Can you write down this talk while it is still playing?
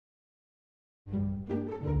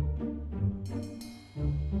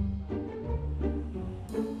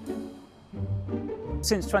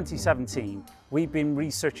since 2017, we've been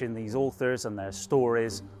researching these authors and their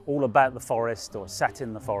stories all about the forest or set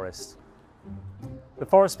in the forest. The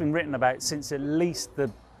forest's been written about since at least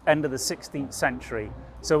the end of the 16th century,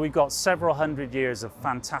 so we've got several hundred years of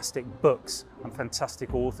fantastic books and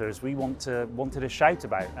fantastic authors we wanted to shout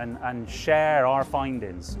about and share our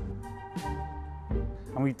findings.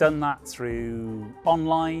 And we've done that through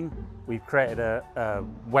online. We've created a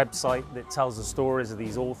website that tells the stories of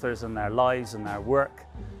these authors and their lives and their work.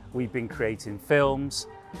 We've been creating films.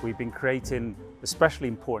 We've been creating, especially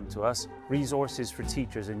important to us, resources for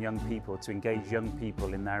teachers and young people to engage young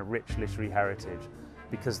people in their rich literary heritage.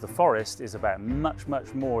 Because the forest is about much,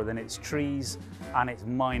 much more than its trees and its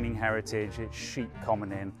mining heritage, its sheep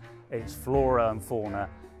coming in, its flora and fauna.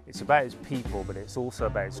 It's about its people, but it's also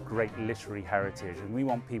about its great literary heritage, and we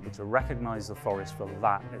want people to recognise the forest for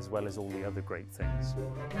that as well as all the other great things.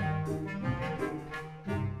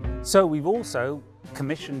 So we've also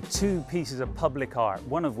commissioned 2 pieces of public art,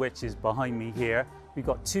 one of which is behind me here. We've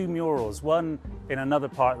got 2 murals, one in another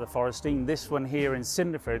part of the Forest Dean, this one here in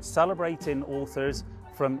Cinderford, celebrating authors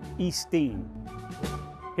from East Dean.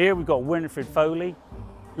 Here we've got Winifred Foley,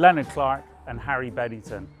 Leonard Clark and Harry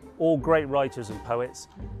Beddington, all great writers and poets,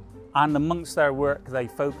 and amongst their work they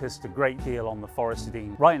focused a great deal on the Forest of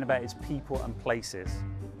Dean, writing about its people and places.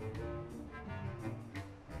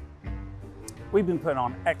 We've been putting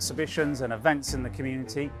on exhibitions and events in the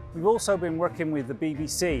community. We've also been working with the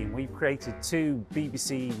BBC, and we've created 2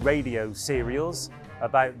 BBC radio serials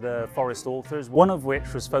about the forest authors, one of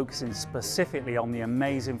which was focusing specifically on the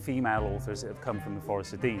amazing female authors that have come from the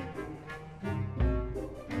Forest of Dean.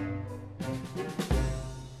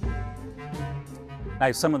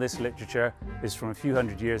 Now, some of this literature is from a few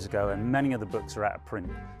hundred years ago, and many of the books are out of print.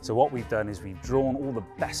 So what we've done is we've drawn all the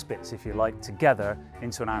best bits, if you like, together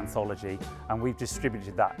into an anthology, and we've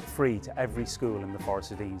distributed that free to every school in the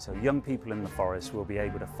Forest of Dean. So young people in the forest will be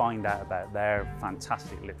able to find out about their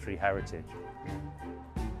fantastic literary heritage.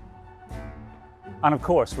 And of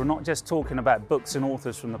course, we're not just talking about books and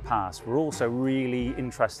authors from the past, we're also really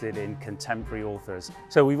interested in contemporary authors.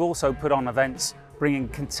 So we've also put on events bringing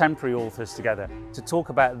contemporary authors together to talk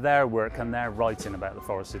about their work and their writing about the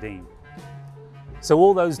Forest of Dean. So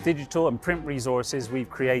all those digital and print resources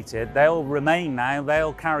we've created, they'll remain now,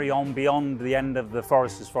 they'll carry on beyond the end of the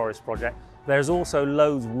Foresters Forest project. There's also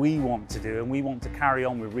loads we want to do, and we want to carry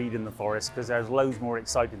on with Reading the Forest because there's loads more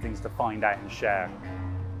exciting things to find out and share.